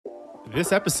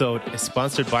This episode is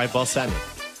sponsored by Balsamiq.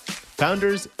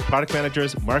 Founders, product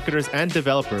managers, marketers, and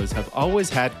developers have always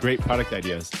had great product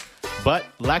ideas, but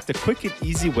lacked a quick and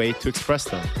easy way to express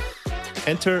them.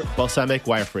 Enter Balsamiq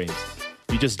wireframes.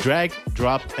 You just drag,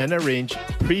 drop, and arrange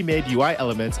pre-made UI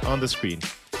elements on the screen.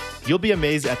 You'll be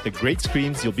amazed at the great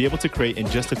screens you'll be able to create in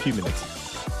just a few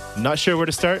minutes. Not sure where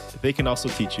to start? They can also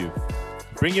teach you.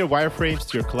 Bring your wireframes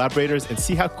to your collaborators and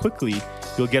see how quickly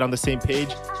you'll get on the same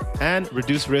page and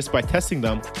reduce risk by testing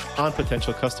them on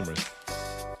potential customers.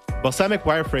 Balsamiq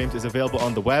wireframes is available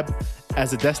on the web,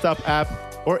 as a desktop app,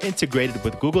 or integrated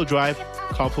with Google Drive,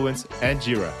 Confluence, and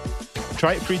Jira.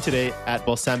 Try it free today at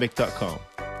balsamiq.com.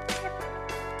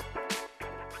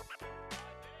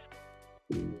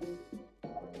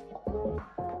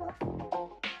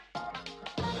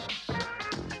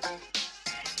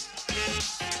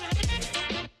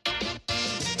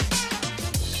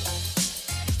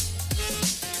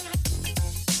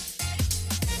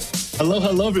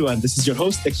 Hello, everyone. This is your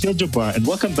host, Akhil Jabbar, and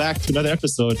welcome back to another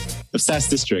episode of SaaS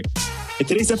District. In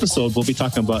today's episode, we'll be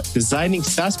talking about designing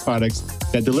SaaS products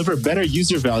that deliver better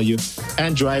user value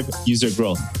and drive user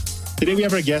growth. Today, we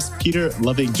have our guest, Peter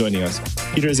Loving, joining us.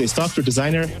 Peter is a software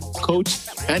designer, coach,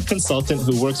 and consultant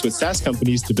who works with SaaS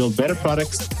companies to build better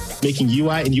products, making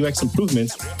UI and UX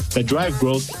improvements that drive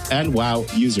growth and wow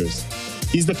users.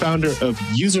 He's the founder of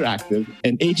UserActive,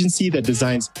 an agency that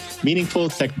designs meaningful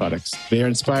tech products. They are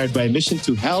inspired by a mission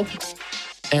to help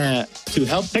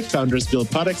tech founders build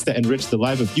products that enrich the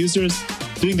lives of users,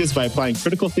 doing this by applying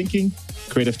critical thinking,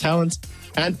 creative talent,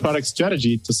 and product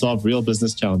strategy to solve real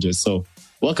business challenges. So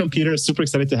welcome, Peter. Super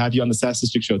excited to have you on the SaaS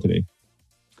District show today.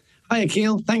 Hi,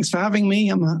 Akhil. Thanks for having me.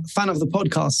 I'm a fan of the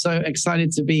podcast, so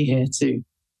excited to be here too.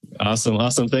 Awesome.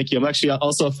 Thank you. I'm actually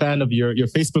also a fan of your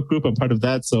Facebook group. I'm part of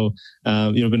that. So,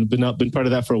 been part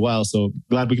of that for a while. So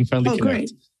glad we can finally connect.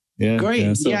 Great. Yeah.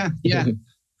 Great. Yeah.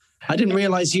 I didn't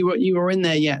realize you were in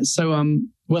there yet. So,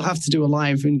 we'll have to do a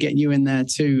live and get you in there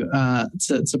too,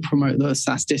 to promote the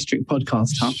SaaS District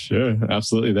podcast. Huh? Sure.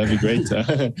 Absolutely. That'd be great.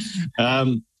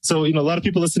 So, a lot of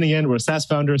people listening in, we're SaaS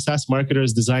founders, SaaS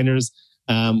marketers, designers.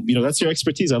 That's your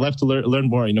expertise. I'd love to learn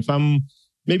more.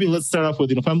 Maybe let's start off with,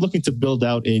 if I'm looking to build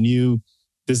out a new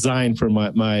design for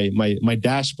my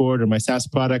dashboard or my SaaS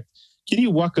product, can you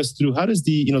walk us through how does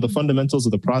the fundamentals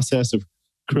of the process of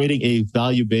creating a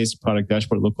value-based product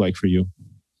dashboard look like for you?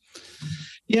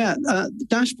 Yeah,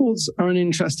 dashboards are an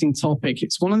interesting topic.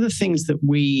 It's one of the things that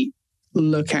we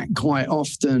look at quite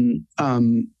often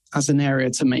as an area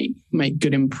to make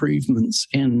good improvements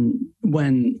in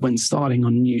when starting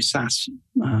on a new SaaS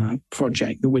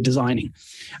project that we're designing.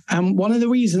 And one of the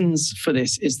reasons for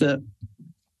this is that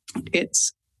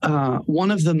it's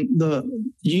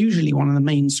usually one of the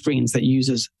main screens that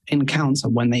users encounter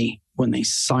when they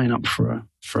sign up for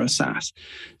a SaaS.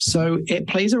 So it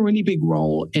plays a really big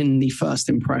role in the first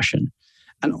impression,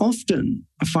 and often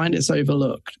I find it's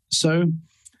overlooked. So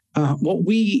what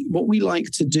we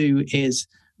like to do is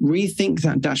rethink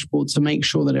that dashboard to make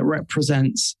sure that it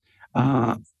represents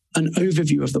an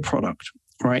overview of the product,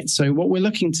 right? So what we're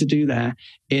looking to do there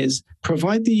is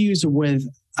provide the user with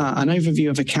an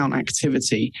overview of account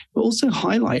activity, but also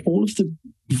highlight all of the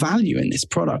value in this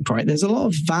product, right? There's a lot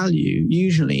of value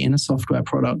usually in a software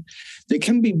product that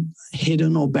can be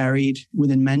hidden or buried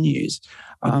within menus.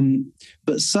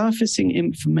 But surfacing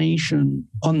information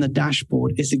on the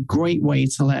dashboard is a great way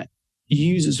to let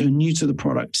users who are new to the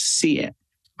product see it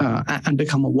and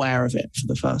become aware of it for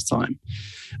the first time.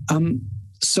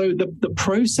 So the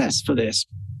process for this,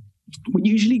 we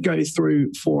usually go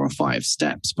through 4 or 5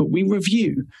 steps, but we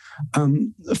review.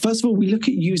 First of all, we look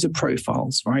at user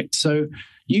profiles, right? So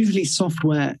usually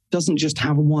software doesn't just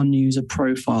have one user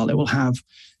profile. It will have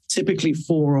typically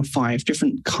 4 or 5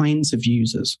 different kinds of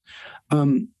users.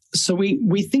 So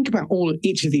we think about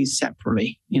each of these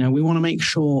separately. We want to make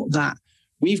sure that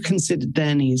we've considered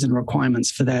their needs and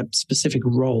requirements for their specific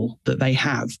role that they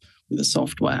have with the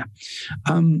software.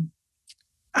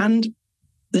 And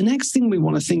the next thing we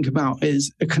want to think about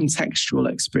is a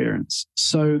contextual experience.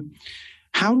 So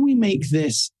how do we make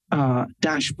this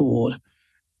dashboard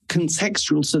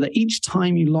contextual so that each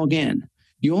time you log in,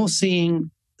 you're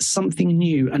seeing something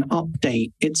new, an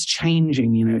update, it's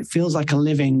changing, it feels like a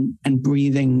living and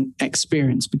breathing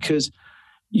experience because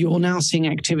you're now seeing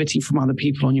activity from other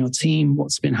people on your team,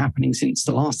 what's been happening since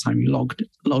the last time you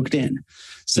logged in.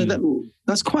 So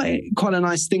that's quite a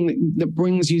nice thing that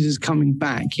brings users coming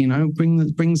back,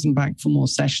 brings them back for more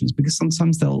sessions because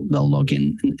sometimes they'll log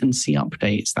in and see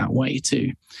updates that way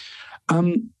too.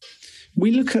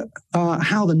 We look at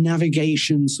how the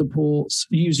navigation supports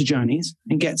user journeys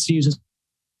and gets users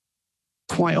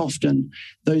quite often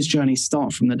those journeys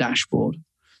start from the dashboard.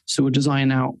 So we'll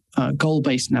design out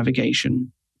goal-based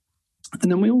navigation. And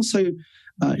then we also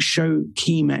show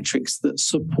key metrics that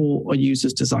support a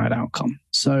user's desired outcome.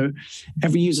 So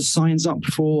every user signs up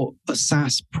for a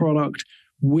SaaS product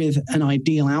with an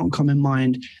ideal outcome in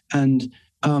mind. And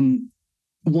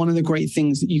one of the great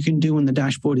things that you can do on the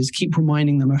dashboard is keep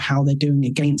reminding them of how they're doing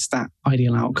against that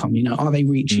ideal outcome. Are they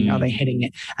reaching? Are they hitting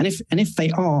it? And if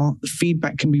they are, the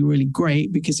feedback can be really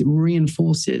great because it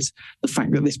reinforces the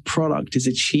fact that this product is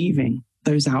achieving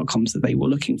those outcomes that they were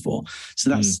looking for.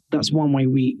 So that's one way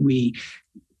we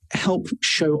help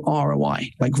show ROI,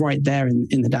 like right there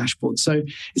in the dashboard. So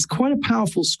it's quite a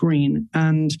powerful screen,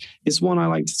 and it's one I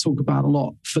like to talk about a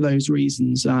lot for those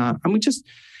reasons. And we just,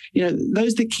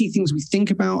 those are the key things we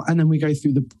think about, and then we go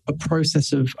through a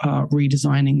process of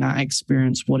redesigning that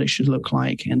experience, what it should look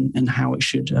like, and how it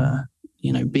should,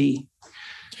 be.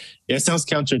 Yeah, it sounds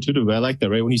counterintuitive, but I like that,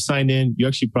 right? When you sign in, you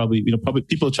actually probably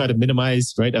people try to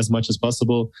minimize, right, as much as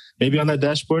possible, maybe on that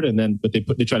dashboard, but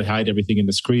they try to hide everything in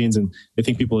the screens, and they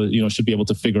think people, should be able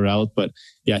to figure out. But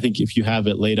yeah, I think if you have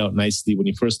it laid out nicely when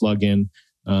you first log in,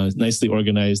 nicely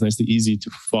organized, nicely easy to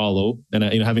follow, and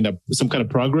having that some kind of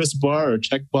progress bar or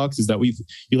checkbox, is that what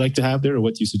you like to have there, or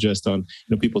what do you suggest on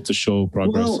people to show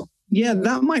progress? Well, yeah,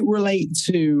 that might relate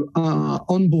to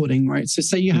onboarding, right? So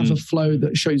say you have a flow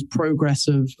that shows progress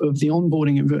of the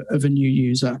onboarding of a new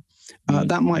user.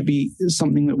 That might be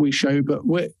something that we show, but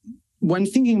when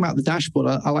thinking about the dashboard,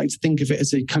 I like to think of it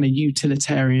as a kind of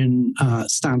utilitarian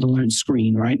standalone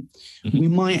screen, right? Mm-hmm. We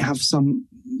might have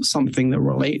something that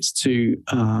relates to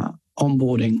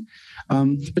onboarding.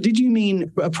 But did you mean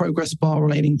a progress bar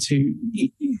relating to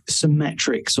some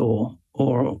metrics or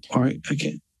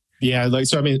okay? Yeah,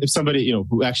 if somebody,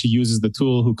 who actually uses the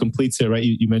tool, who completes it, right?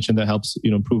 You mentioned that helps,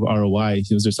 improve ROI.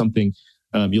 Is there something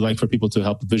you like for people to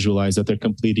help visualize that they're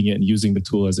completing it and using the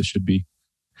tool as it should be?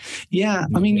 Yeah,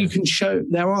 you can show,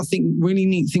 there are really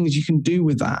neat things you can do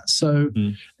with that. So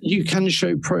you can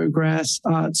show progress.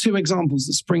 Two examples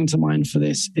that spring to mind for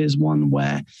this is one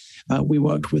where we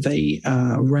worked with a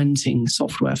renting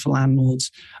software for landlords.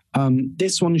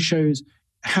 This one shows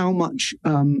how much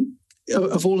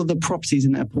of all of the properties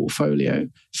in their portfolio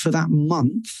for that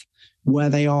month, where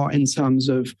they are in terms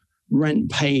of rent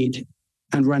paid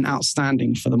and rent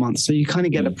outstanding for the month. So you kind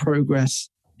of get a progress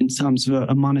in terms of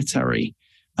a monetary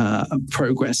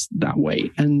progress that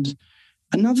way. And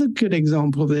another good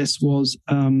example of this was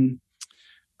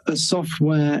a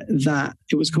software that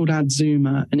it was called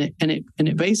AdZoomer, and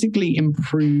it basically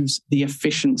improves the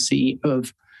efficiency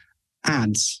of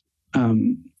ads,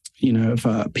 of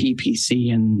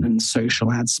PPC and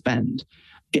social ad spend.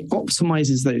 It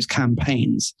optimizes those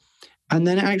campaigns, and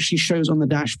then it actually shows on the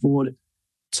dashboard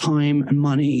time and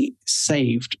money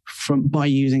saved by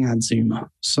using AdZoomer.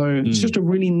 So it's just a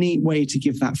really neat way to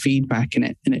give that feedback, and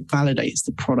it validates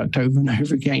the product over and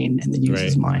over again in the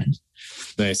user's mind.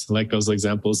 Nice. I like those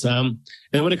examples. And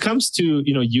when it comes to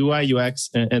UI,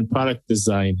 UX, and product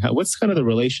design, what's kind of the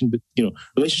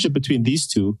relationship between these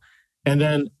two? And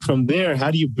then from there, how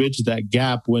do you bridge that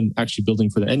gap when actually building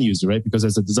for the end user, right? Because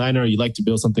as a designer, you like to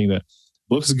build something that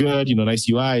looks good, nice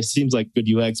UI, seems like good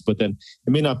UX, but then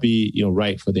it may not be,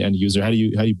 right for the end user. How do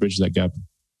you bridge that gap?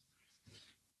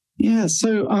 Yeah.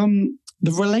 So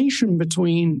the relation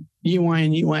between UI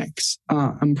and UX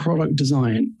and product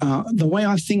design, the way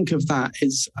I think of that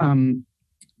is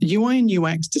UI and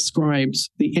UX describes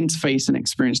the interface and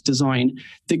experience design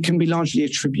that can be largely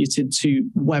attributed to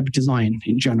web design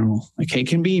in general. Okay, it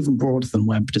can be even broader than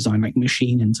web design, like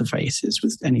machine interfaces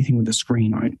with anything with a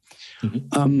screen, right?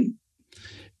 Mm-hmm.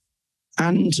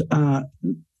 And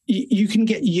you can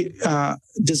get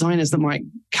designers that might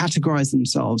categorize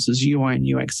themselves as UI and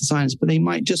UX designers, but they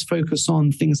might just focus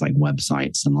on things like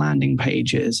websites and landing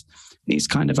pages, these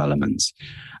kind of elements.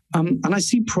 And I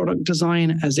see product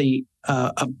design as a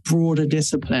broader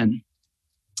discipline,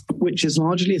 which is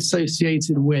largely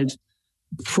associated with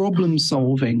problem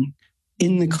solving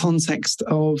in the context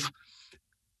of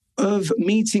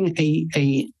meeting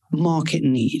a market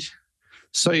need.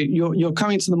 So you're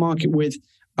coming to the market with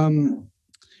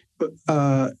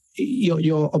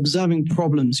you're observing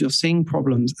problems, you're seeing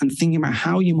problems, and thinking about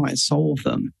how you might solve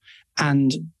them,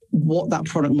 and what that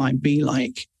product might be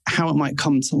like, how it might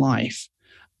come to life.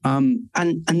 And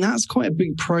that's quite a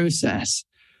big process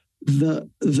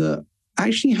that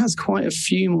actually has quite a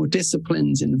few more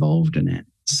disciplines involved in it.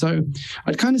 So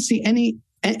I'd kind of see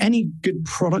any good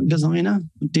product designer,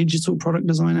 digital product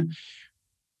designer,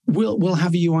 will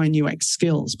have UI and UX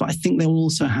skills, but I think they'll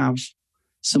also have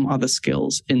some other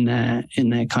skills in their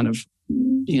kind of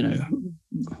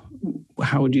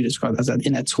how would you describe that?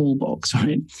 In their toolbox,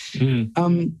 right?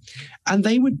 And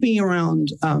they would be around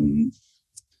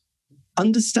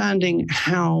understanding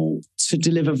how to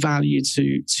deliver value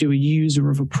to a user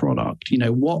of a product.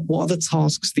 What are the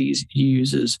tasks these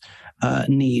users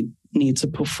need to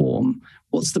perform?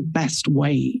 What's the best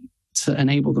way to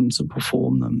enable them to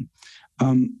perform them?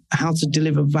 How to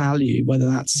deliver value, whether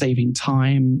that's saving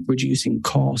time, reducing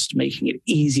cost, making it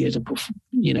easier to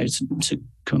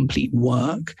complete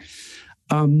work.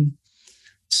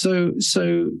 So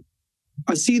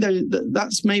I see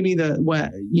that's maybe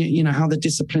where how the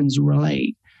disciplines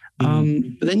relate.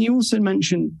 But then you also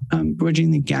mentioned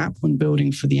bridging the gap when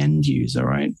building for the end user,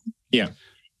 right? Yeah.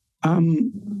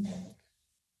 And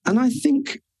I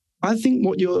think that's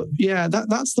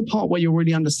the part where you're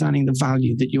really understanding the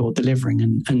value that you're delivering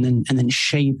and then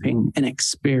shaping an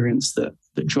experience that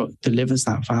delivers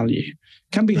that value. It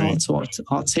can be hard to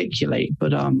articulate,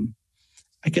 but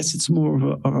I guess it's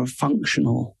more of a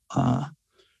functional kind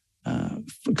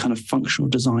of functional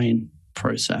design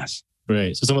process.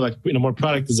 Right. So someone like more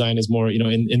product design is more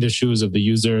in the shoes of the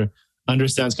user,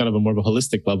 understands kind of a more of a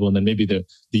holistic level, and then maybe the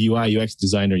UI UX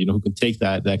designer who can take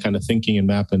that kind of thinking and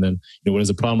map, and then what is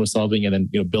the problem we're solving, and then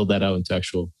build that out into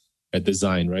actual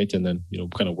design, right? And then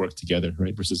kind of work together,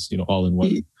 right? Versus all in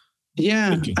one.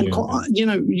 Yeah, and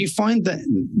you find that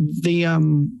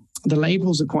the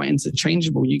labels are quite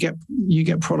interchangeable. You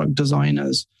get product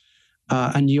designers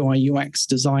and UI UX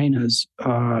designers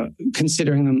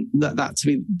considering them that to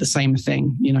be the same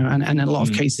thing, and in a lot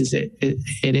of cases it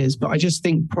is. But I just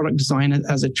think product design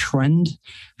as a trend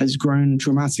has grown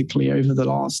dramatically over the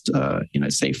last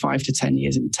say 5 to 10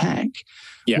 years in tech.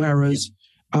 Yeah. Whereas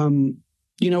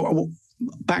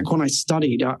back when I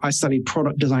studied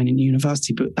product design in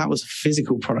university, but that was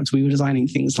physical products. We were designing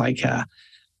things like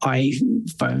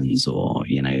iPhones or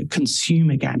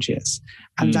consumer gadgets,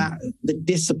 and that the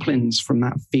disciplines from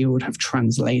that field have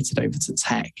translated over to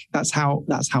tech. That's how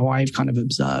I've kind of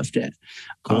observed it.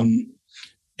 Cool.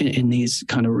 In these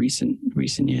kind of recent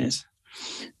years.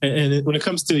 And when it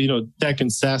comes to tech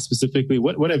and SaaS specifically,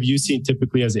 what have you seen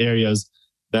typically as areas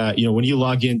that when you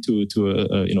log into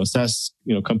a SaaS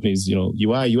companies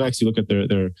UI UX, you look at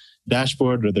their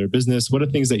dashboard or their business, what are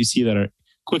things that you see that are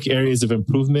quick areas of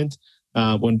improvement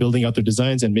when building out their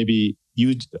designs, and maybe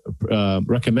you'd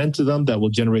recommend to them that will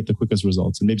generate the quickest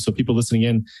results? And maybe so people listening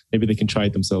in, maybe they can try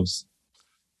it themselves.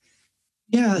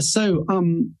 Yeah. So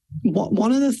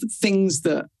one of the things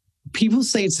that people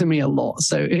say to me a lot,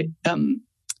 so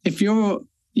if you're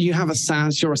a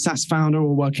SaaS founder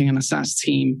or working in a SaaS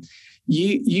team,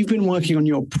 you've been working on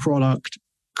your product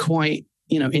quite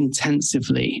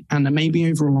intensively and maybe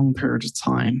over a long period of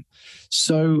time.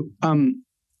 So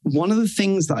one of the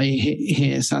things that I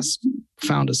hear SaaS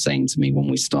founders saying to me when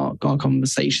we start our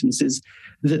conversations is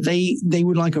that they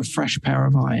would like a fresh pair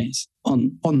of eyes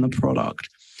on the product.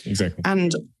 Exactly.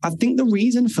 And I think the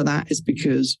reason for that is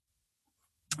because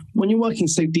when you're working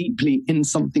so deeply in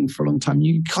something for a long time,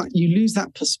 you lose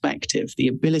that perspective, the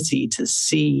ability to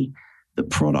see the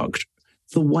product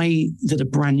the way that a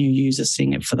brand new user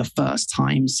seeing it for the first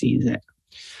time sees it.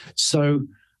 So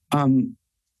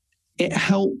it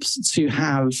helps to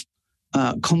have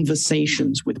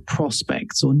conversations with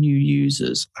prospects or new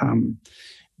users,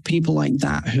 people like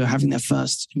that who are having their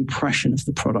first impression of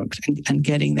the product and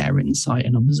getting their insight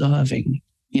and observing,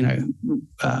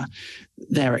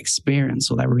 their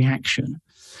experience or their reaction.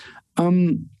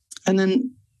 And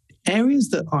then areas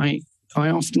that I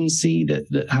often see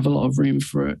that have a lot of room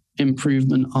for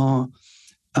improvement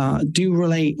do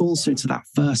relate also to that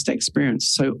first experience.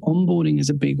 So onboarding is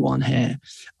a big one here.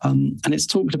 And it's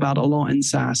talked about a lot in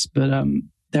SaaS, but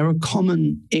there are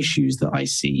common issues that I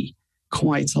see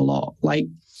quite a lot. Like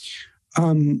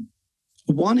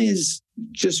one is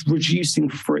just reducing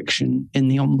friction in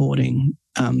the onboarding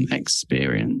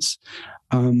experience.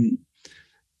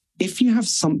 If you have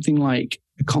something like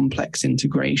a complex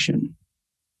integration,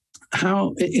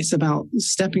 how it's about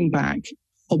stepping back,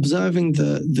 observing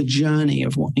the journey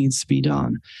of what needs to be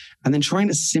done, and then trying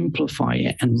to simplify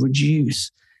it and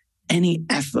reduce any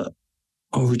effort,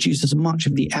 or reduce as much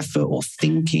of the effort or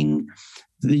thinking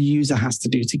the user has to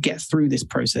do to get through this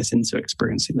process into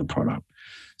experiencing the product.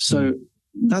 So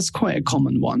that's quite a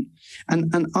common one.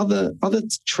 And other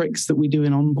tricks that we do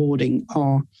in onboarding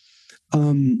are,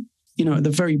 at the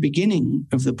very beginning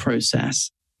of the process,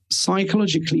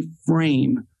 psychologically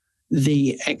frame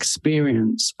the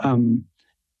experience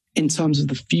in terms of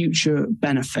the future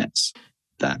benefits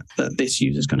that this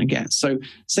user is going to get. So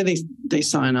say they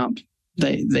sign up,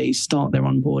 they start their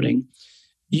onboarding.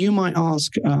 you might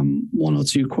ask one or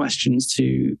two questions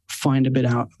to find a bit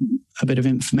of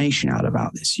information out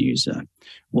about this user,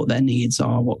 what their needs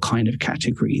are, what kind of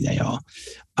category they are.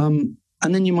 And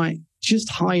then you might just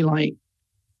highlight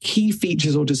key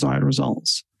features or desired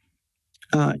results.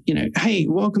 Hey,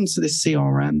 welcome to this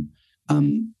CRM.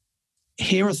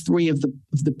 Here are 3 of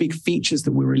the big features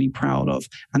that we're really proud of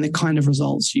and the kind of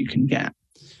results you can get.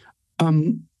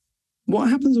 What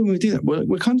happens when we do that?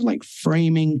 We're kind of like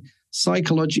framing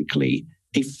psychologically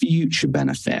a future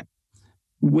benefit,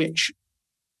 which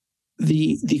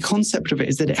the concept of it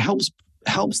is that it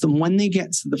helps them when they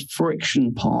get to the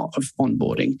friction part of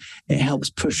onboarding. It helps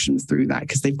push them through that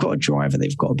because they've got a driver,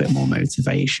 they've got a bit more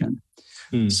motivation.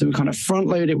 So we kind of front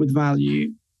load it with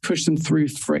value, push them through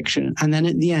friction, and then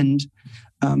at the end,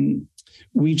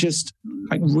 we just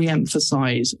like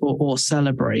re-emphasize or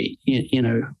celebrate,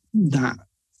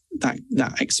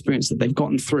 that experience that they've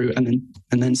gotten through, and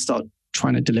then start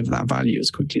trying to deliver that value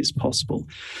as quickly as possible.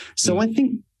 So I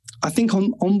think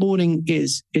onboarding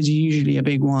is usually a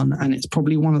big one, and it's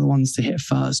probably one of the ones to hit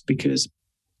first, because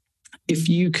if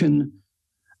you can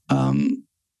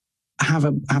have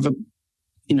a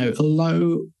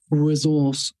low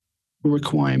resource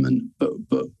requirement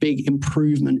but big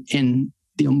improvement in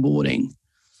the onboarding,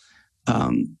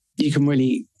 you can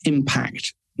really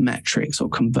impact metrics or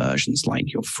conversions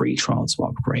like your free trial to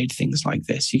upgrade, things like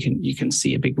this. You can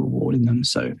see a big reward in them.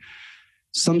 So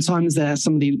sometimes they're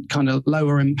some of the kind of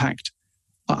lower impact,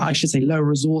 I should say lower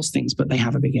resource things, but they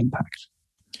have a big impact.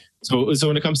 So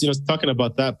when it comes to talking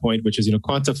about that point, which is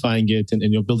quantifying it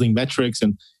and building metrics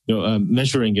and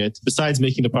measuring it, besides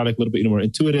making the product a little bit more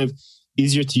intuitive,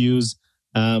 easier to use,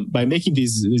 by making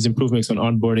these improvements on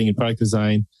onboarding and product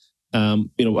design,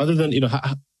 other than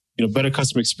better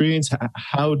customer experience,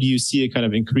 how do you see it kind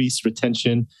of increase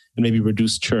retention and maybe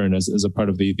reduce churn as a part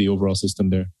of the overall system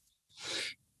there?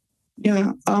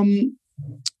 Yeah.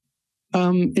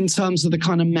 In terms of the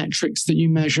kind of metrics that you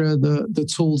measure, the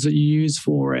tools that you use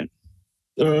for it.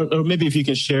 Or maybe if you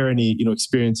can share any,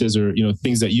 experiences or,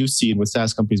 things that you've seen with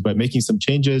SaaS companies by making some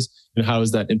changes, and how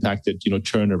has that impacted,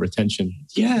 churn or retention?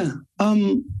 Yeah.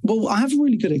 Well, I have a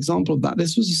really good example of that.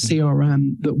 This was a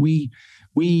CRM that we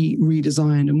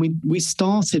redesigned, and we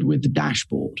started with the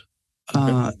dashboard.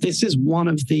 This is one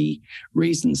of the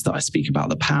reasons that I speak about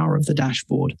the power of the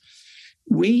dashboard.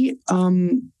 We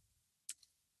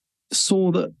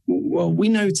we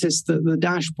noticed that the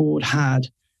dashboard had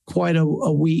quite a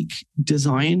weak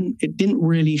design. It didn't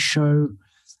really show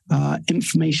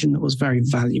information that was very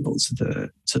valuable to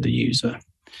the user.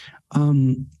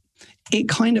 It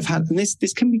kind of had, and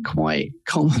this can be quite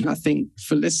common, I think,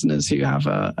 for listeners who have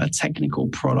a technical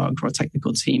product or a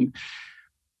technical team.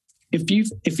 If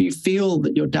you feel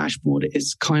that your dashboard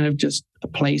is kind of just a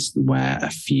place where a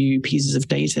few pieces of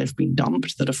data have been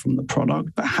dumped that are from the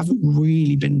product but haven't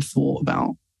really been thought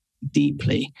about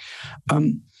deeply,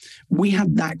 we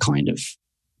had that kind of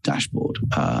dashboard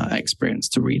experience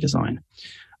to redesign.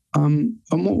 And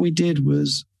what we did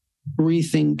was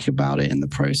rethink about it in the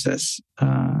process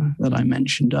that I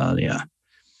mentioned earlier,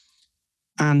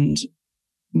 and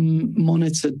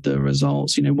monitored the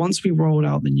results. Once we rolled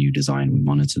out the new design, we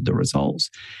monitored the results,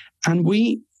 and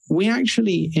we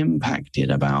actually impacted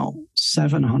about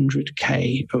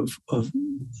 700K of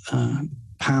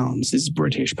pounds. This is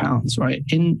British pounds, right?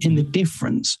 In the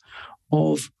difference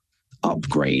of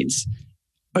upgrades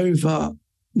over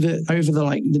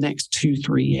the next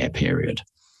 2-3 year period.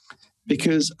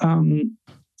 Because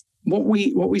what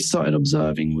we started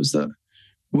observing was that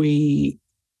we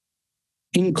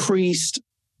increased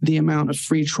the amount of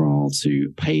free trial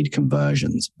to paid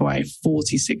conversions by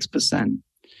 46%,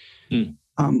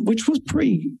 which was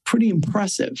pretty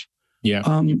impressive. Yeah,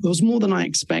 it was more than I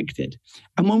expected.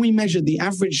 And when we measured the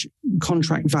average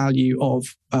contract value of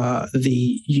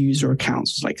the user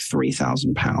accounts was like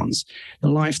 £3,000. The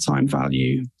lifetime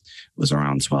value was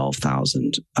around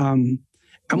 12,000.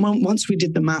 And once we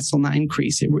did the maths on that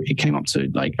increase, it came up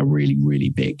to like a really, really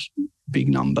big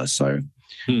number. So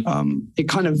it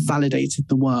kind of validated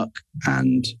the work,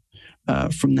 and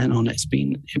from then on, it's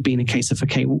been a case of,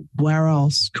 okay, where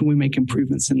else can we make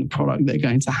improvements in the product that are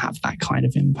going to have that kind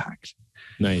of impact?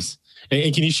 Nice.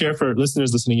 And can you share for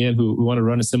listeners listening in who want to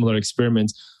run a similar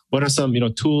experiment, what are some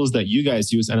tools that you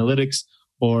guys use, analytics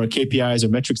or KPIs or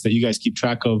metrics that you guys keep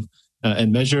track of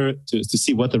and measure to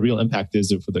see what the real impact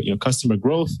is for the customer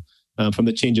growth from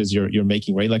the changes you're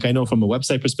making, right? Like I know from a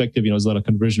website perspective, there's a lot of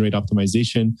conversion rate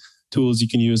optimization tools you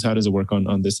can use. How does it work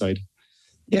on this side?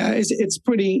 Yeah, it's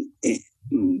pretty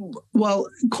well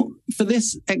for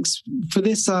this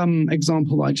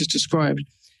example I just described.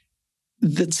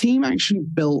 The team actually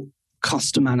built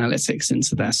custom analytics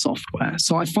into their software.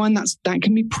 So I find that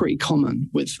can be pretty common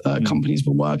with companies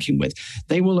we're working with.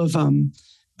 They will have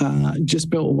just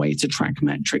built a way to track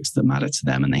metrics that matter to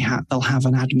them, and they'll have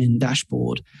an admin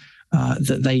dashboard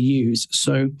that they use.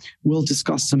 So we'll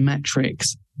discuss some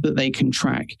metrics that they can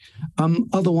track.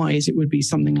 Otherwise, it would be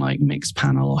something like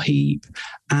Mixpanel or Heap,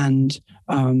 and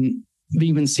we've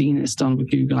even seen it's done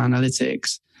with Google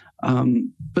Analytics.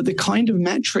 But the kind of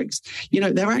metrics,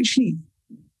 they're actually,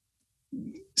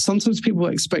 sometimes people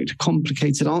expect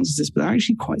complicated answers to this, but they're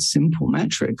actually quite simple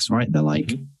metrics, right? They're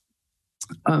like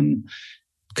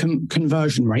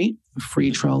conversion rate,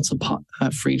 free trial to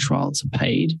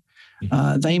paid.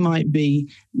 They might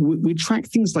be, we track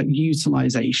things like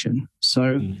utilization.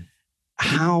 So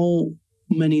how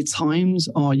many times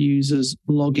are users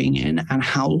logging in and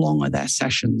how long are their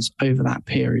sessions over that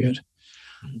period?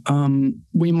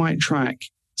 We might track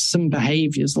some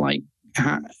behaviors like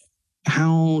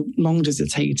how long does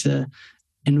it take to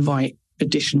invite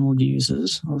additional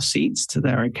users or seats to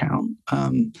their account?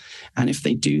 And if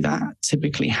they do that,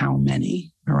 typically how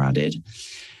many are added?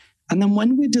 And then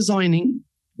when we're designing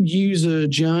user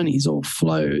journeys or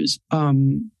flows,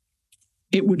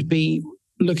 it would be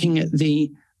looking at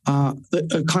the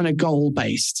kind of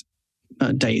goal-based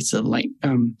data, like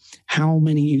how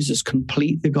many users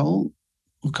complete the goal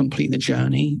or complete the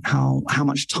journey, how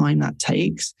much time that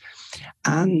takes,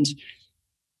 and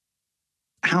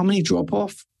how many drop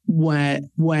off, where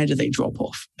do they drop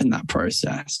off in that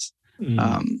process?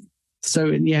 So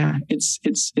yeah,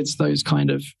 it's those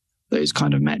kind of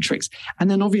metrics.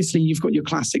 And then obviously you've got your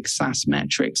classic SaaS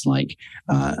metrics like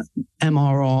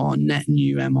MRR, net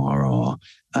new MRR,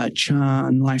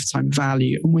 churn, lifetime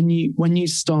value. And when you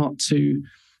start to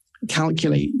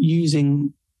calculate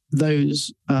using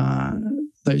those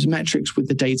metrics with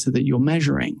the data that you're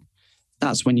measuring,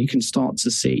 that's when you can start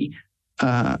to see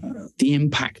the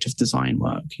impact of design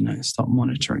work, start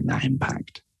monitoring that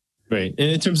impact. Right.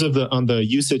 And in terms of on the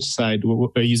usage side,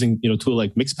 are you using a tool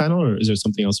like Mixpanel, or is there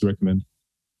something else you recommend?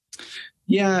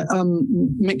 Yeah,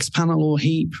 Mixpanel or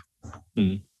Heap.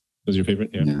 Was your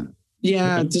favorite?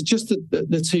 Yeah. Okay. Just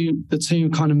the two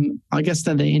kind of, I guess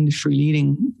they're the industry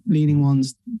leading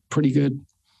ones. Pretty good.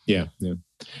 Yeah.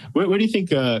 Where do you think,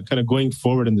 kind of going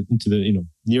forward into the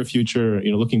near future,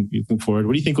 looking forward,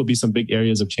 what do you think will be some big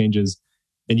areas of changes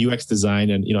in UX design?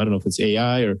 And I don't know if it's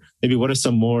AI, or maybe what are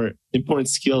some more important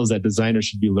skills that designers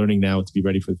should be learning now to be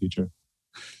ready for the future?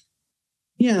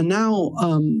 Yeah, now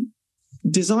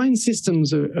design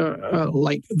systems are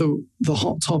like the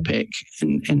hot topic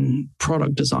in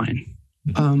product design,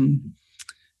 and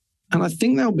I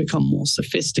think they'll become more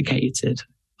sophisticated.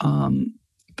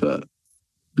 But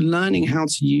learning how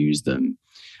to use them.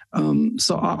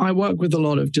 So I work with a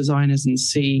lot of designers and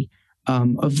see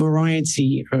a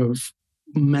variety of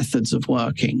methods of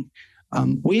working.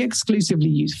 We exclusively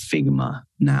use Figma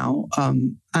now,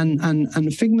 and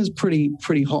Figma is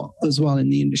pretty hot as well in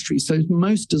the industry. So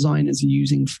most designers are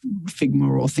using Figma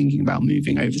or thinking about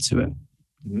moving over to it.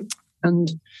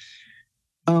 And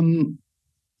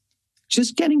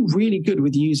just getting really good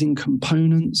with using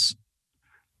components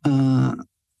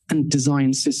and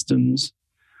design systems.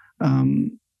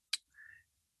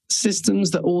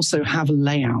 Systems that also have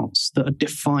layouts that are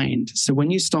defined. So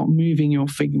when you start moving your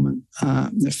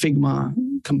the Figma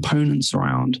components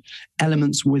around,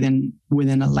 elements within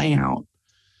a layout,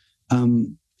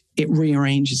 it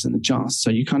rearranges and adjusts. So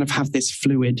you kind of have this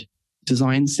fluid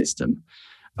design system.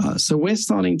 So we're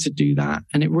starting to do that,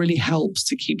 and it really helps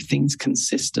to keep things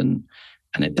consistent.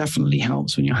 And it definitely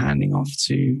helps when you're handing off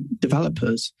to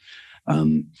developers.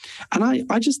 And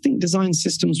I just think design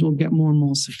systems will get more and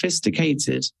more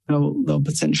sophisticated. They'll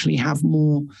potentially have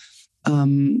more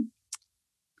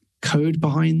code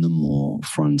behind them, or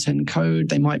front-end code.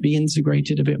 They might be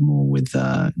integrated a bit more with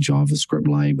JavaScript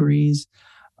libraries.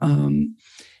 And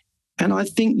I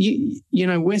think,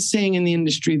 we're seeing in the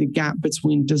industry the gap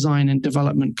between design and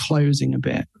development closing a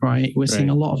bit, right? We're seeing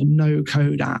a lot of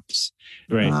no-code apps.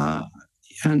 Right.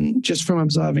 And just from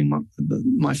observing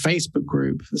my Facebook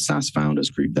group, the SaaS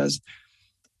Founders group, there's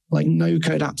like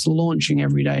no-code apps launching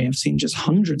every day. I've seen just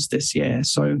hundreds this year.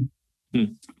 So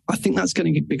I think that's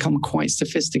going to become quite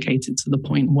sophisticated to the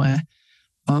point where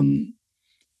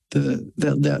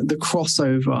the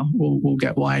crossover will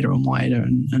get wider and wider,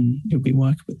 and you'll be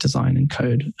working with design and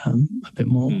code a bit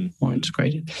more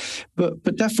integrated. But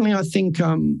definitely, I think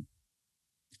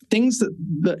things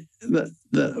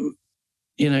that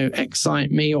excite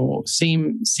me or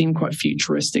seem quite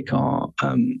futuristic are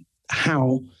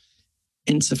how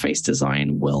interface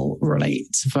design will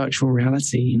relate to virtual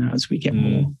reality. As we get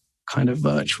more kind of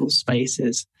virtual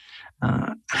spaces,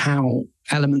 how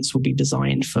elements will be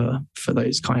designed for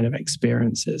those kind of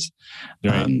experiences.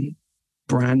 Right.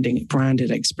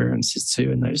 Branded experiences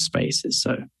too in those spaces.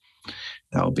 So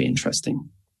that will be interesting.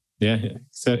 Yeah.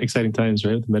 Exciting times,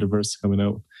 right? The metaverse coming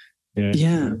out.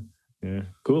 Yeah.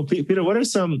 Cool. Peter, what are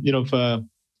some, if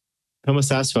I'm a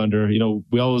SaaS founder,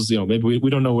 we always, maybe we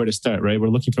don't know where to start, right? We're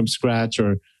looking from scratch,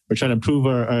 or we're trying to improve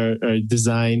our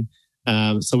design.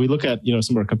 So we look at,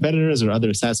 some of our competitors or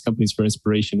other SaaS companies for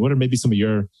inspiration. What are maybe some of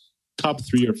your top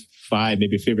 3 or 5,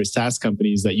 maybe favorite SaaS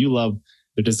companies that you love,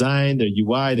 their design, their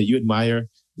UI that you admire?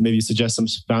 Maybe you suggest some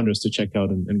founders to check out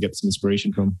and get some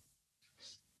inspiration from.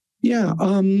 Yeah.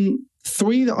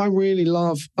 3 that I really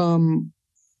love.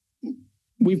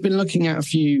 We've been looking at a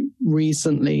few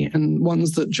recently, and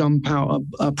ones that jump out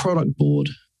are Product Board.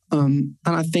 And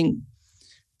I think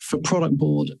for Product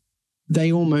Board,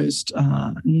 they almost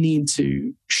need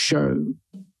to show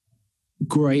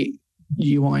great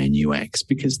UI and UX,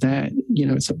 because they're,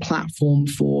 it's a platform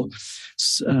for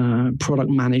product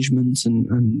management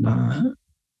and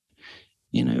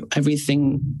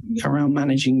everything around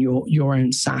managing your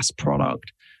own SaaS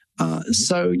product.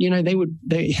 So they would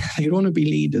want to be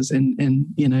leaders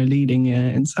in leading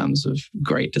in terms of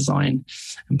great design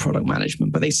and product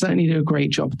management, but they certainly do a great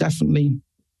job. Definitely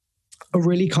a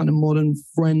really kind of modern,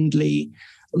 friendly,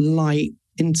 light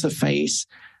interface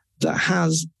that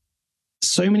has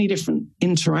so many different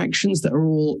interactions that are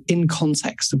all in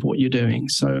context of what you're doing.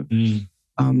 So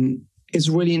it's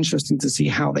really interesting to see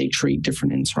how they treat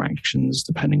different interactions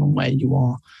depending on where you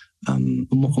are. And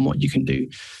what you can do.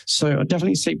 So I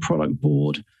definitely say Product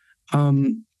Board.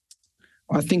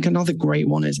 I think another great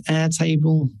one is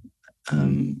Airtable.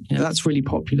 That's really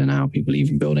popular now. People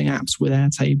even building apps with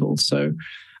Airtable. So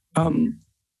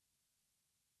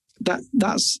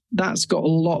that's got a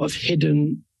lot of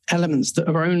hidden elements that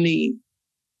are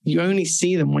you only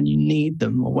see them when you need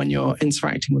them, or when you're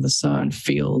interacting with a certain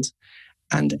field.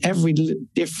 And every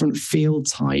different field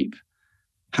type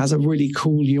has a really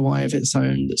cool UI of its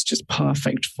own that's just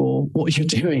perfect for what you're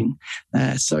doing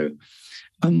there. So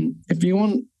if you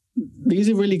want, these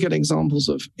are really good examples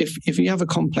of if you have a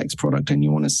complex product and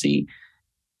you want to see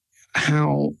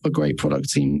how a great product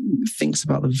team thinks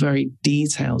about the very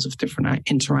details of different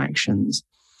interactions,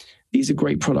 these are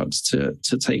great products to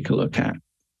take a look at,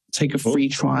 take a free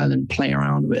trial and play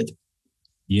around with.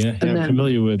 Yeah, I'm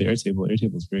familiar with Airtable.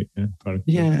 Airtable's great. Product.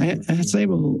 Yeah,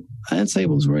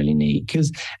 Airtable's really neat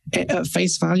because at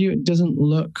face value, it doesn't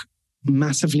look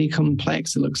massively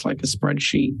complex. It looks like a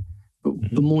spreadsheet. But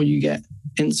the more you get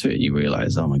into it, you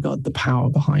realize, oh my God, the power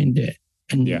behind it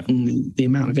and the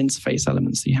amount of interface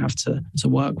elements that you have to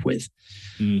work with.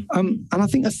 And I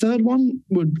think a third one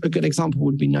a good example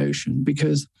would be Notion,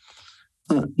 because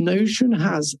Notion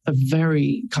has a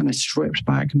very kind of stripped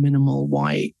back, minimal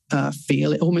white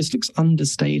feel. It almost looks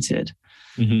understated.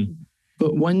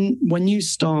 But when you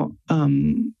start,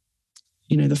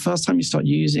 the first time you start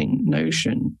using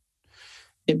Notion,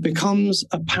 it becomes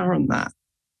apparent that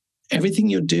everything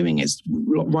you're doing is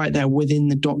right there within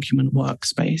the document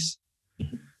workspace.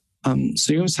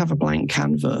 So you almost have a blank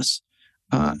canvas.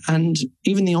 And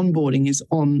even the onboarding is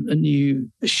on a new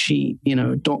sheet,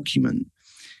 a document.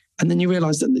 And then you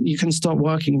realize that you can start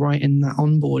working right in that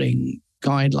onboarding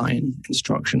guideline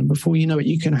instruction. Before you know it,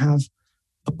 you can have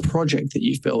a project that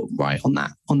you've built right on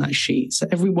that sheet. So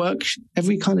every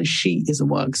kind of sheet is a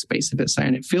workspace of its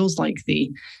own. It feels like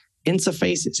the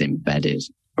interface is embedded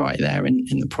right there in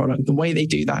the product. The way they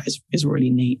do that is really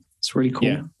neat. It's really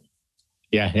cool.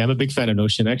 Yeah, I'm a big fan of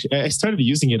Notion. Actually, I started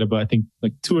using it about, I think,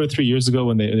 like 2 or 3 years ago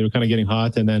when they were kind of getting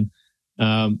hot. And then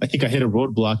I think I hit a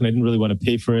roadblock and I didn't really want to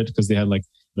pay for it because they had like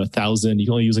 1,000. You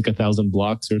can only use like 1,000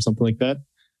 blocks or something like that.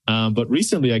 But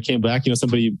recently I came back.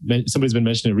 Somebody's been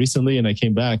mentioning it recently, and I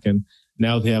came back, and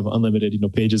now they have unlimited, I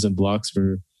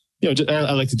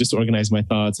like to just organize my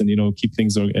thoughts and keep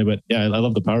things. But yeah, I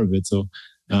love the power of it. So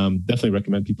definitely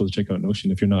recommend people to check out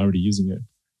Notion if you're not already using it.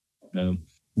 Do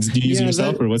you use it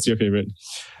yourself, or what's your favorite?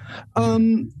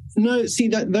 No, see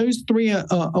those 3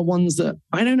 are ones that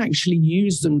I don't actually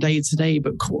use them day to day,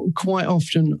 but quite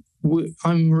often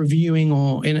I'm reviewing,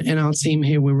 or in our team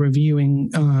here, we're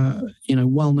reviewing,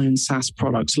 well-known SaaS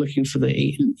products, looking for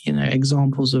the,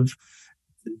 examples of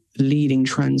leading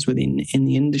trends in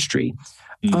the industry.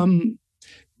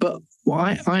 But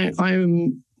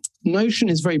Notion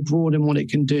is very broad in what it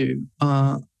can do.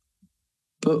 But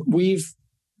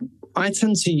I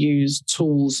tend to use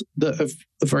tools that have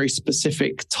very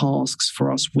specific tasks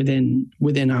for us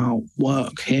within our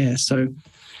work here. So,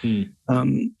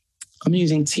 I'm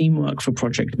using Teamwork for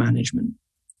project management.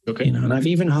 Okay. And I've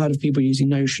even heard of people using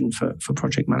Notion for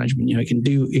project management.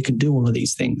 It can do all of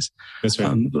these things. That's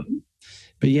right.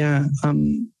 But yeah,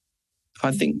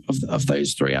 I think of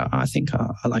those three, I think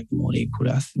I like them all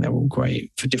equally. I think they're all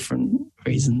great for different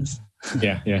reasons.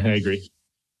 Yeah, I agree.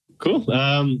 Cool.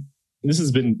 This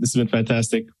has been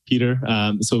fantastic, Peter.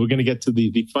 So we're going to get to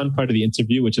the fun part of the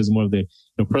interview, which is more of the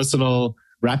personal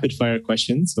rapid fire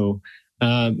questions. So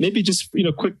maybe just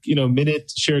quick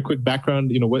minute, share a quick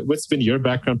background. What's been your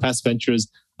background, past ventures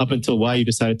up until why you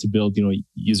decided to build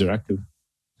UserActive.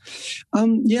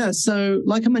 So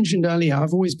like I mentioned earlier,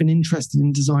 I've always been interested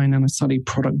in design and I studied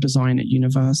product design at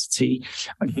university.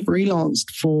 I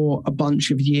freelanced for a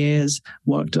bunch of years,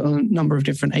 worked at a number of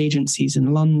different agencies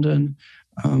in London,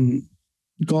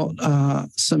 got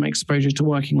some exposure to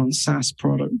working on SaaS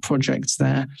projects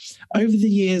there. Over the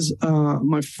years,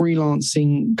 my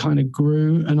freelancing kind of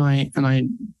grew and I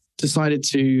decided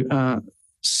to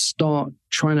start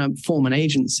trying to form an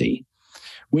agency,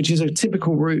 which is a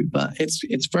typical route, but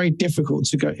it's very difficult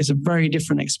to go. It's a very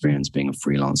different experience being a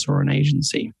freelancer or an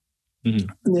agency. Mm-hmm.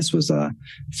 And this was a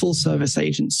full service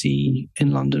agency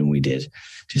in London. We did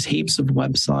just heaps of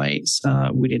websites.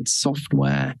 We did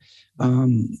software.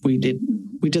 We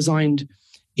designed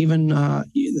even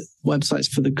websites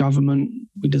for the government.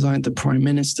 We designed the Prime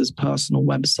Minister's personal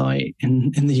website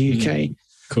in the UK.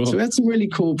 Mm-hmm. Cool. So we had some really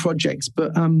cool projects,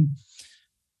 but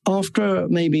after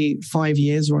maybe 5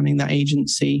 years running that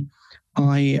agency,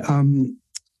 I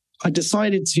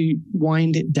decided to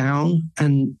wind it down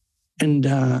and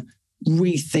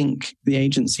rethink the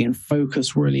agency and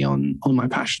focus really on my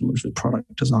passion, which was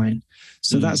product design.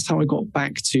 So that's how I got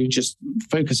back to just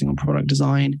focusing on product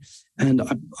design. And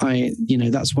I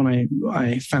that's when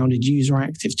I founded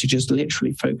UserActive to just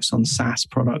literally focus on SaaS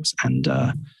products and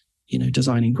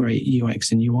designing great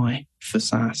UX and UI for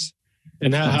SaaS.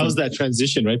 And how's that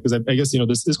transition, right? Because I guess,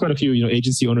 there's quite a few,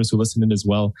 agency owners who listen in as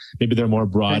well. Maybe they're more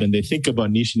broad and they think about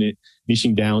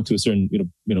niching down to a certain,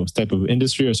 type of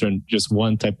industry or certain, just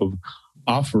one type of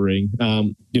offering.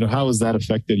 How has that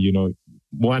affected,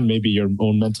 one, maybe your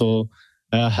own mental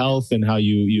health and how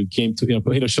you came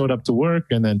to, showed up to work,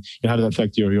 and then how did that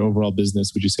affect your overall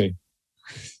business, would you say?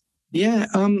 Yeah,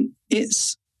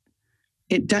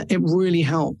 It really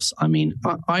helps. I mean,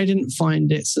 I didn't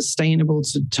find it sustainable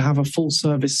to have a full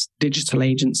service digital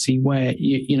agency where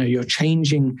you're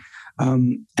changing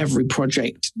every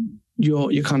project,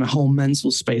 your kind of whole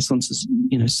mental space onto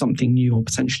something new or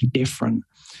potentially different.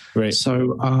 Right.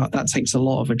 So that takes a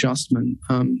lot of adjustment,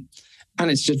 and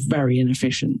it's just very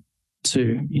inefficient.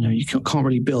 You can't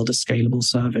really build a scalable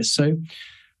service. So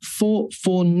for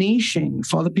niching,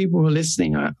 for other people who are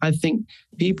listening, I think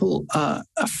people are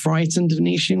frightened of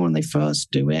niching when they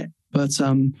first do it. But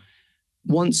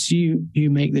once you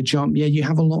make the jump, you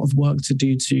have a lot of work to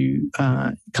do to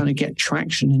kind of get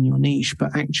traction in your niche.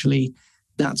 But actually,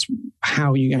 that's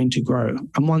how you're going to grow.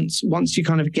 And once you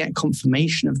kind of get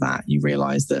confirmation of that, you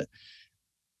realize that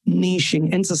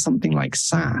niching into something like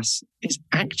SaaS is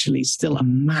actually still a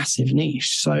massive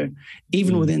niche. So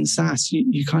even within SaaS,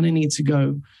 you kind of need to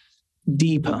go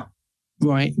deeper,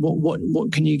 right?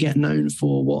 What can you get known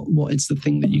for? What is the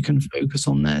thing that you can focus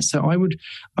on there? So I would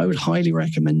highly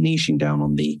recommend niching down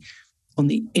on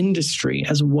the industry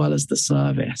as well as the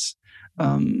service.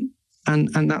 And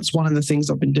that's one of the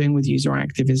things I've been doing with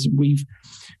UserActive is we've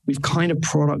kind of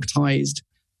productized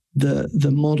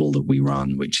the model that we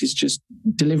run, which is just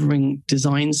delivering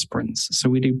design sprints. So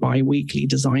we do bi-weekly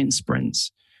design sprints.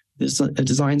 There's a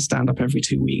design stand-up every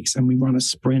 2 weeks, and we run a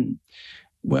sprint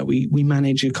where we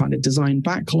manage a kind of design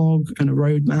backlog and a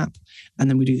roadmap, and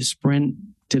then we do the sprint,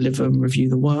 deliver and review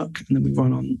the work, and then we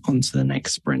run on to the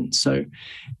next sprint. So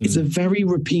it's a very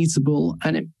repeatable,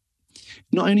 and it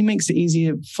not only makes it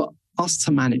easier for us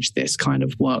to manage this kind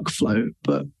of workflow,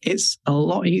 but it's a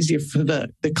lot easier for the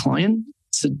client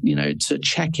to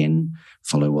check in,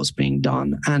 follow what's being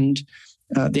done, and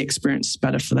the experience is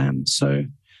better for them. So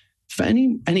for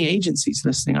any agencies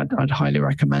listening, I'd highly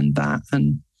recommend that.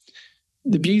 And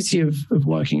the beauty of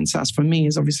working in SaaS for me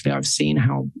is obviously I've seen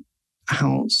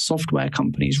how software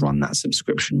companies run that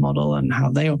subscription model and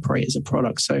how they operate as a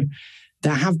product. So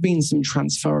there have been some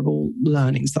transferable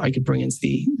learnings that I could bring into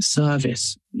the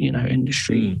service,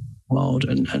 industry world.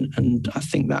 And I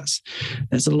think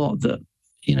there's a lot that,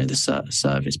 the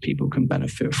service people can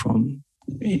benefit from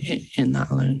in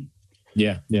that alone.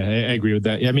 Yeah, I agree with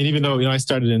that. Yeah, I mean, even though, I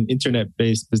started in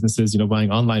internet-based businesses, buying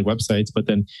online websites, but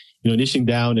then, niching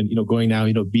down and, going now,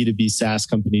 B2B SaaS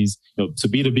companies, so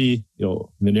B2B,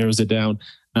 narrows it down.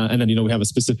 And then, we have a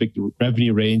specific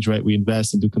revenue range, right? We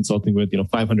invest and do consulting with,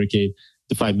 500K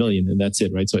to 5 million, and that's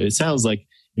it, right? So it sounds like,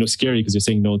 scary because you're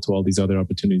saying no to all these other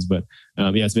opportunities. But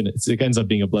it ends up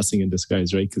being a blessing in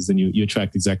disguise, right? Because then you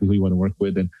attract exactly who you want to work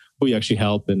with and who you actually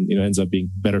help, and ends up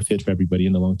being better fit for everybody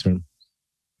in the long term.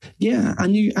 Yeah,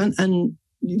 and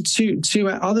two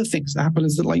other things that happen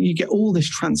is that you get all this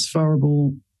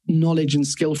transferable knowledge and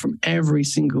skill from every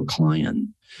single client.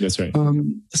 That's right.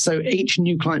 So each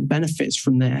new client benefits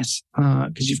from this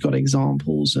because you've got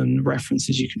examples and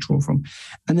references you can draw from.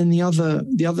 And then the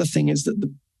other thing is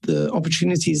that the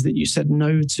opportunities that you said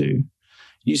no to,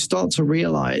 you start to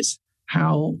realize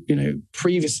how,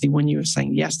 previously when you were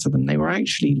saying yes to them, they were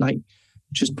actually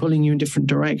just pulling you in different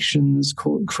directions,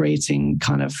 creating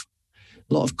kind of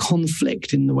a lot of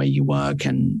conflict in the way you work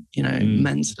and,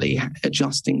 mentally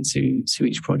adjusting to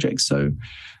each project. So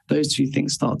those two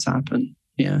things start to happen.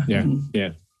 Yeah.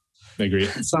 Yeah. I agree.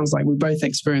 It sounds like we both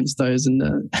experienced those.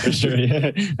 For sure.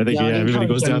 Yeah. I think everybody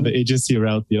goes down the agency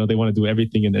route. They want to do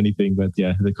everything and anything, but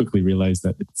they quickly realize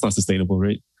that it's not sustainable,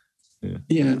 right? Yeah,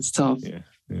 it's tough. Yeah.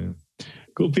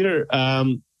 Cool, Peter.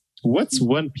 What's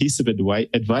one piece of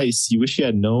advice you wish you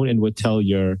had known and would tell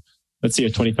your, let's say,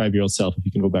 your 25-year-old self if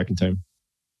you can go back in time?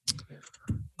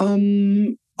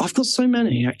 I've got so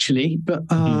many actually, but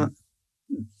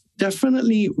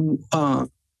definitely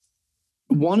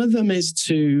one of them is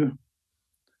to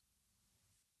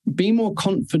be more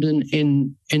confident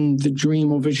in the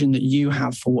dream or vision that you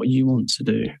have for what you want to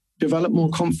do. Develop more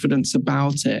confidence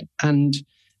about it and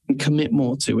commit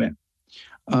more to it.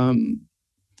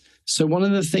 So one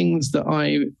of the things that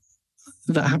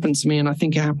happened to me, and I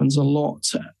think it happens a lot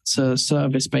to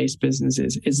service-based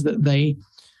businesses, is that they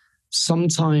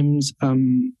sometimes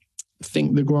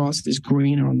think the grass is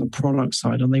greener on the product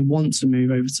side, and they want to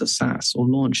move over to SaaS or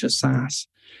launch a SaaS.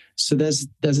 So there's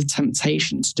a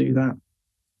temptation to do that.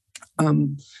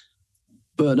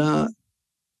 But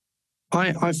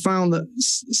I found that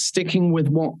sticking with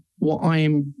what I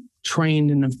am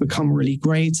trained and have become really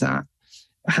great at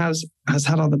has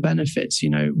had other benefits.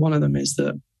 One of them is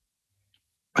that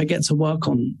I get to work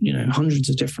on, hundreds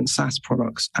of different SaaS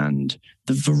products, and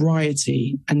the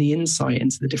variety and the insight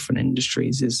into the different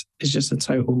industries is just a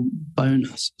total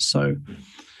bonus. So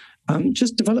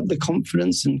just develop the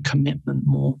confidence and commitment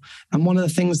more. And one of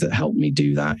the things that helped me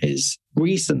do that is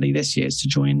recently this year is to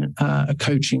join a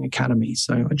coaching academy.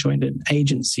 So I joined an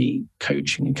agency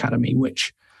coaching academy,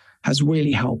 which has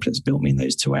really helped. It's built me in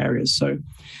those two areas.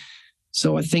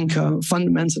 So I think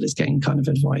fundamental is getting kind of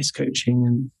advice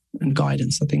coaching and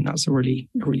guidance. I think that's a really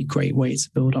great way to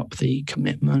build up the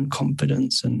commitment,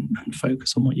 confidence, and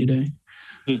focus on what you're doing.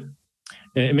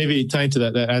 And maybe tying to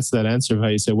that adds to that answer of how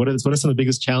you said, what are some of the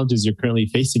biggest challenges you're currently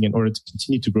facing in order to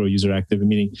continue to grow User Active?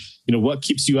 Meaning, what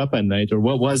keeps you up at night, or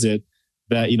what was it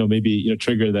that, maybe,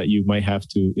 trigger that you might have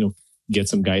to, get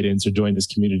some guidance or join this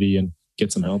community and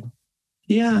get some help?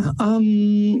 Yeah.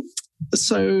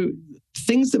 So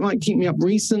things that might keep me up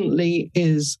recently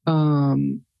is,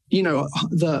 the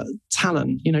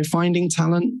talent, finding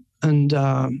talent, and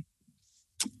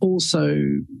also,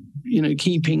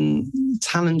 keeping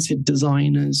talented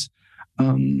designers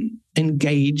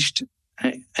engaged,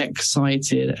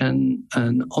 excited, and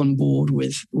on board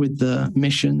with the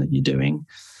mission that you're doing.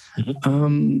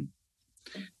 Mm-hmm.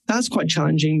 That's quite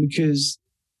challenging because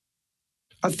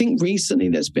I think recently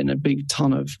there's been a big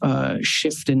ton of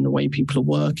shift in the way people are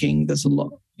working. There's a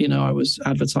lot, I was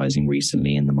advertising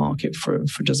recently in the market for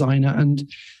designer, and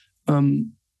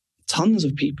tons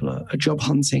of people are job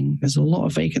hunting. There's a lot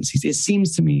of vacancies. It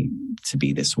seems to me to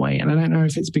be this way. And I don't know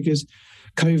if it's because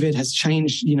COVID has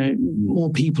changed, more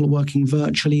people are working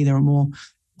virtually. There are more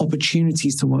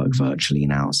opportunities to work virtually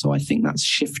now. So I think that's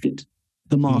shifted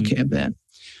the market a bit.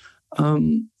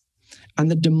 And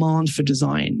the demand for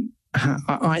design,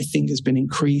 I think, has been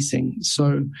increasing.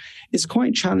 So it's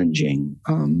quite challenging,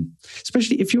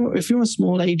 especially if you're a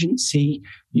small agency.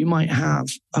 You might have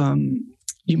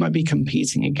you might be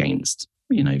competing against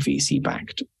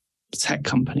VC-backed tech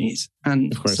companies,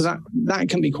 and so that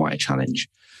can be quite a challenge.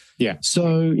 Yeah.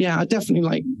 So I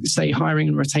definitely say hiring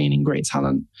and retaining great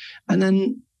talent, and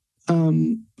then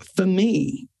for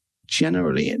me,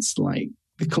 generally, it's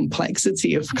the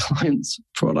complexity of clients'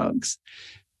 products.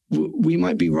 We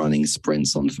might be running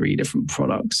sprints on 3 different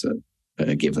products at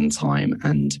a given time,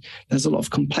 and there's a lot of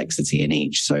complexity in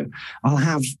each. So I'll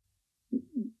have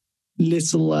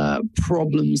little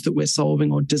problems that we're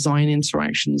solving, or design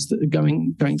interactions that are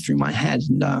going through my head,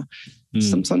 and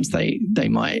sometimes they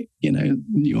might,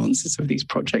 nuances of these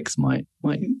projects might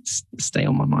stay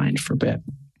on my mind for a bit.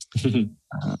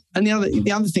 And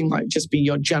the other thing might just be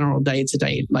your general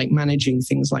day-to-day, managing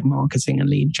things like marketing and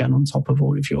lead gen on top of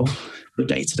all of your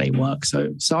day-to-day work. So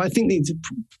I think these are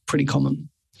pretty common.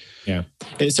 Yeah.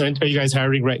 So are you guys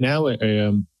hiring right now?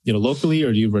 Locally, or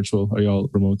are you virtual? Are you all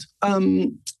remote?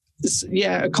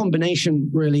 A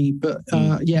combination really, but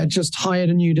just hired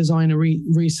a new designer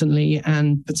recently,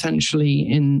 and potentially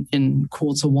in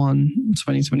Q1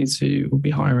 2022 we'll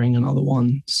be hiring another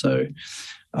one. So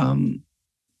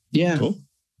cool.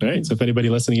 All right. So if anybody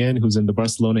listening in who's in the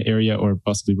Barcelona area or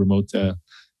possibly remote,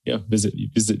 visit,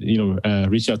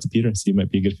 reach out to Peter, see, he might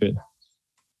be a good fit.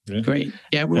 Yeah. Great.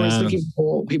 Yeah, we're always looking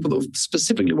for people that have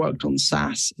specifically worked on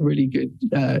SaaS, really good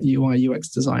UI, UX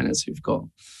designers who've got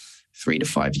 3 to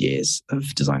 5 years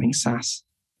of designing SaaS.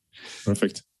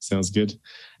 Perfect. Sounds good.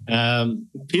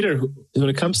 Peter, when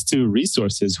it comes to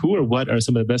resources, who or what are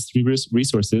some of the best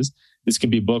resources? This can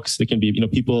be books, it can be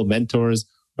people, mentors,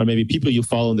 or maybe people you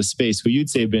follow in the space who you'd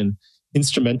say have been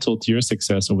instrumental to your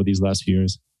success over these last few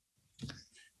years.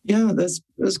 Yeah,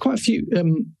 there's quite a few.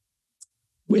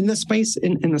 In the space,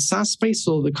 in the SaaS space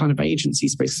or the kind of agency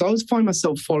space. So I always find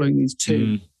myself following these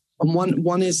two. And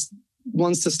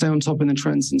one's to stay on top in the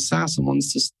trends in SaaS, and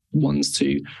one's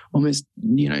to almost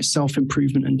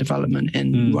self-improvement and development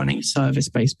in running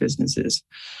service-based businesses.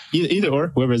 Either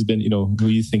or, whoever has been, who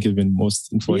you think have been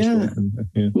most influential.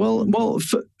 Yeah. Well,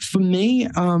 for me,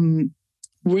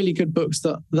 really good books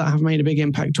that have made a big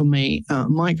impact on me.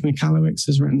 Mike Michalowicz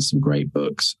has written some great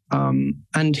books,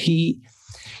 and he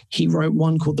wrote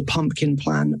one called The Pumpkin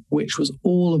Plan, which was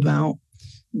all about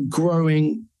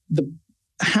growing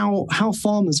how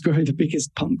farmers grow the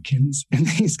biggest pumpkins in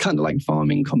these kind of like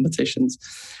farming competitions.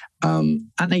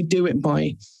 And they do it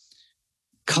by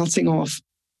cutting off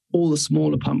all the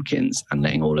smaller pumpkins and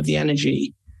letting all of the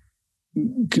energy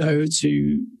go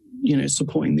to,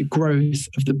 supporting the growth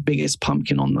of the biggest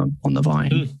pumpkin on the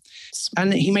vine.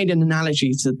 And he made an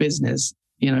analogy to business,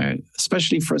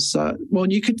 especially for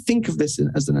you could think of this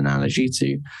as an analogy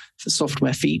for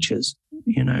software features,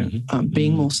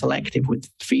 being more selective with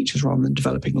features rather than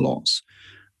developing lots.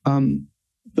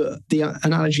 But the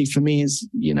analogy for me is,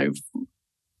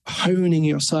 honing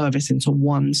your service into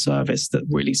one service that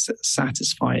really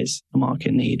satisfies a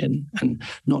market need and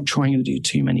not trying to do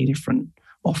too many different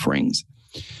offerings.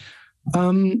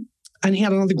 And he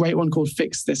had another great one called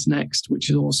Fix This Next, which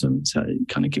is awesome. So it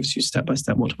kind of gives you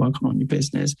step-by-step what to work on your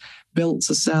business. Built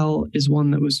to Sell is one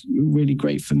that was really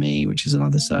great for me, which is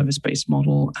another service-based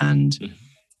model. And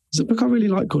there's a book I really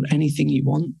like called Anything You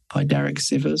Want by Derek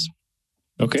Sivers.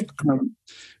 Okay.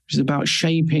 Which is about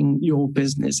shaping your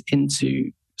business into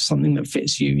something that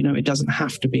fits you. It doesn't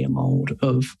have to be a mold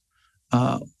of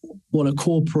what a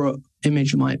corporate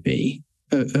image might be.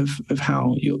 Of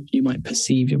how you might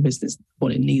perceive your business,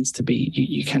 what it needs to be.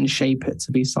 You can shape it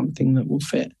to be something that will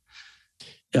fit.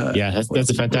 That's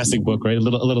a fantastic book, right? A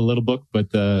little book,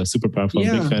 but super powerful.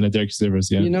 I'm a big fan of Derek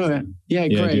Sivers. Yeah, you know it. Yeah,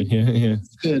 great. Yeah.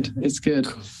 It's good.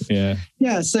 Yeah.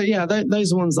 So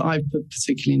those are ones that I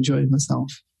particularly enjoyed myself.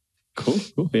 Cool.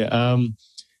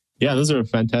 Yeah, those are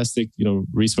fantastic,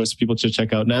 resources people should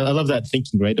check out. And I love that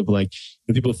thinking, right? Of like,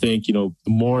 people think, the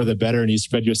more the better, and you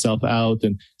spread yourself out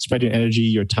and spread your energy,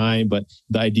 your time. But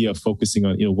the idea of focusing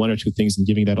on, one or two things and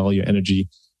giving that all your energy,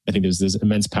 I think there's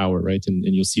immense power, right? And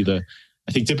you'll see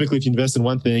I think typically if you invest in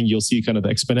one thing, you'll see kind of the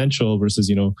exponential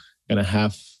versus, kind of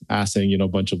half-assing, a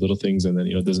bunch of little things. And then,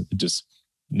 it just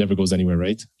never goes anywhere,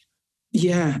 right?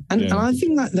 Yeah. And I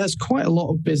think that there's quite a lot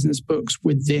of business books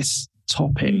with this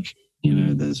topic.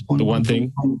 There's one. The one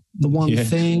thing. The one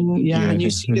thing. Yeah. And you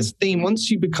see this theme.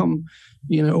 Once you become,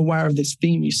 aware of this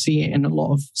theme, you see it in a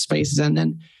lot of spaces. And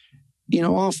then,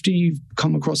 after you've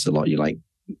come across a lot, you're like,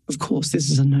 of course,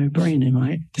 this is a no-brainer,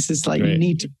 right? This is like, you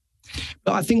need to.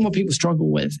 But I think what people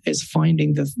struggle with is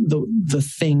finding the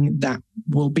thing that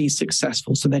will be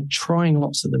successful. So they're trying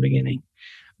lots at the beginning.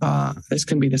 This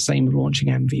can be the same with launching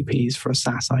MVPs for a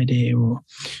SaaS idea, or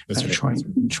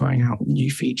trying out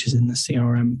new features in the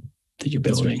CRM that you're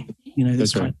building.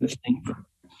 This kind of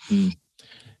thing.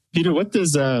 Peter, what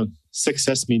does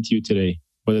success mean to you today?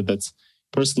 Whether that's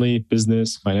personally,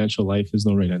 business, financial, life, there's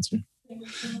no right answer.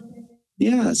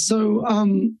 Yeah, so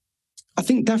I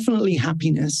think definitely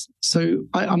happiness. So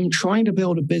I'm trying to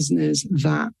build a business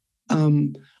that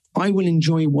I will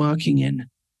enjoy working in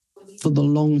for the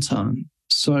long term.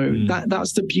 So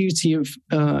that's the beauty of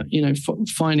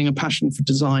finding a passion for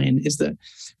design, is that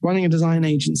running a design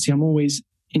agency, I'm always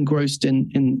engrossed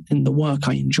in the work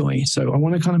I enjoy. So I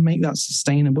want to kind of make that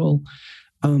sustainable,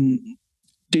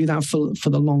 do that for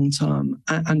the long term,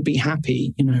 and be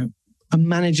happy. A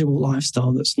manageable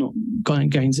lifestyle that's not going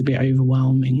to be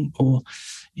overwhelming, or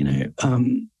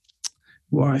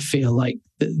where I feel like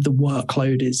the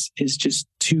workload is just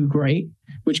too great,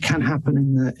 which can happen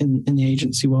in the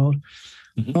agency world.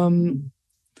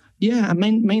 Yeah, and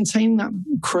maintain that,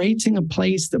 creating a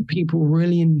place that people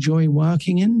really enjoy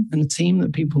working in and a team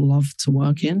that people love to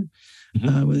work in,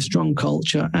 with a strong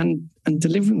culture, and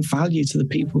delivering value to the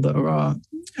people that are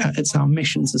it's our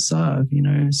mission to serve,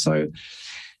 So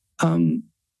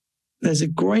there's a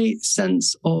great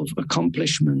sense of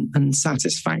accomplishment and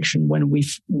satisfaction when we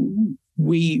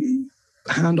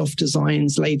hand off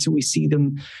designs. Later we see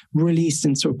them released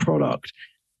into a product,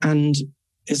 and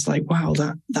it's like, wow,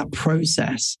 that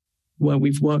process where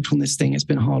we've worked on this thing, it's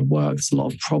been hard work, it's a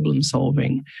lot of problem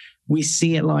solving. We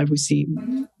see it live, we see,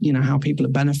 how people are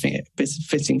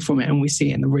benefiting from it, and we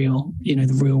see it in the real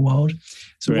world.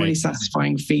 It's a really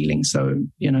satisfying feeling. So,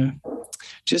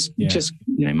 just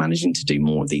managing to do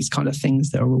more of these kind of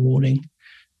things that are rewarding.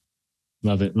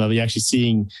 Love it. You're actually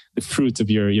seeing the fruits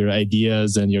of your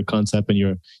ideas and your concept and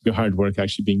your hard work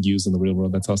actually being used in the real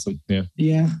world. That's awesome.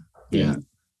 Yeah.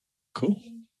 Cool.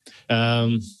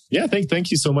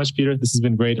 Thank you so much, Peter. This has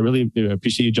been great. I really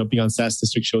appreciate you jumping on SaaS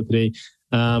District Show today.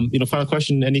 Final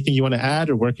question, anything you want to add,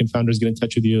 or where can founders get in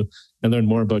touch with you and learn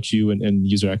more about you and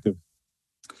UserActive?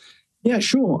 Yeah,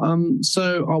 sure.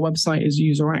 So our website is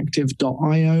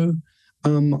useractive.io.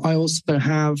 I also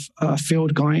have a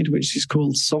field guide, which is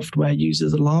called Software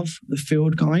Users Love, the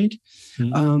field guide.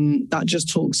 That just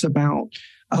talks about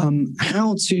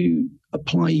how to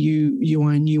apply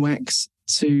UI and UX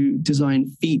to design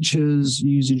features,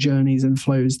 user journeys, and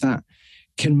flows that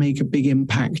can make a big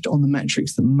impact on the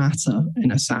metrics that matter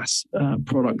in a SaaS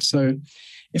product. So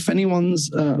if anyone's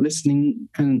listening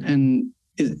and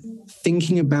is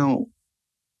thinking about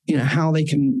how they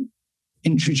can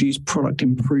introduce product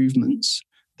improvements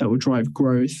that will drive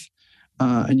growth,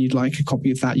 and you'd like a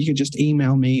copy of that, you can just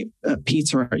email me at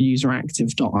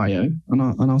peter@useractive.io, and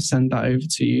I'll send that over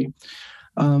to you.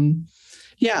 And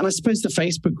I suppose the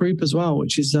Facebook group as well,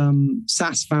 which is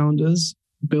SaaS Founders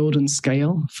Build and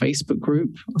Scale Facebook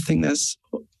group. I think there's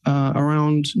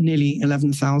around nearly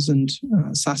 11,000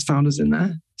 SaaS founders in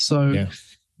there. So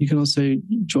you can also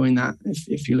join that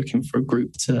if you're looking for a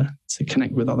group to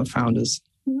connect with other founders.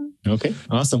 Okay,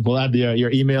 awesome. We'll add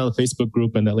your email, Facebook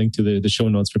group, and that link to the show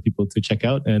notes for people to check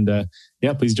out. And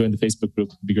please join the Facebook group.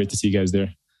 It'd be great to see you guys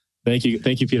there. Thank you,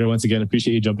 Peter, once again.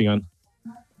 Appreciate you jumping on.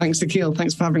 Thanks, Akhil.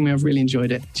 Thanks for having me. I've really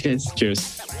enjoyed it. Cheers.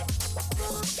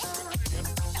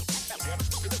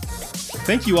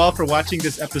 Thank you all for watching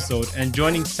this episode and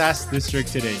joining SaaS District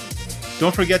today.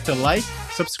 Don't forget to like,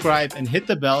 subscribe, and hit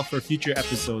the bell for future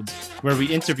episodes where we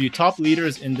interview top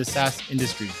leaders in the SaaS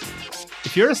industry.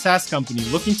 If you're a SaaS company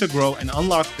looking to grow and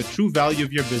unlock the true value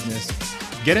of your business,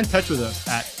 get in touch with us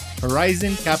at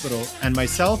Horizon Capital, and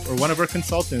myself or one of our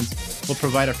consultants will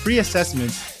provide a free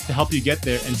assessment to help you get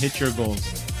there and hit your goals.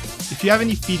 If you have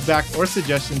any feedback or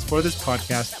suggestions for this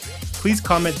podcast, please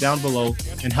comment down below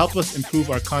and help us improve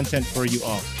our content for you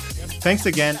all. Thanks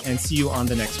again, and see you on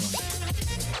the next one.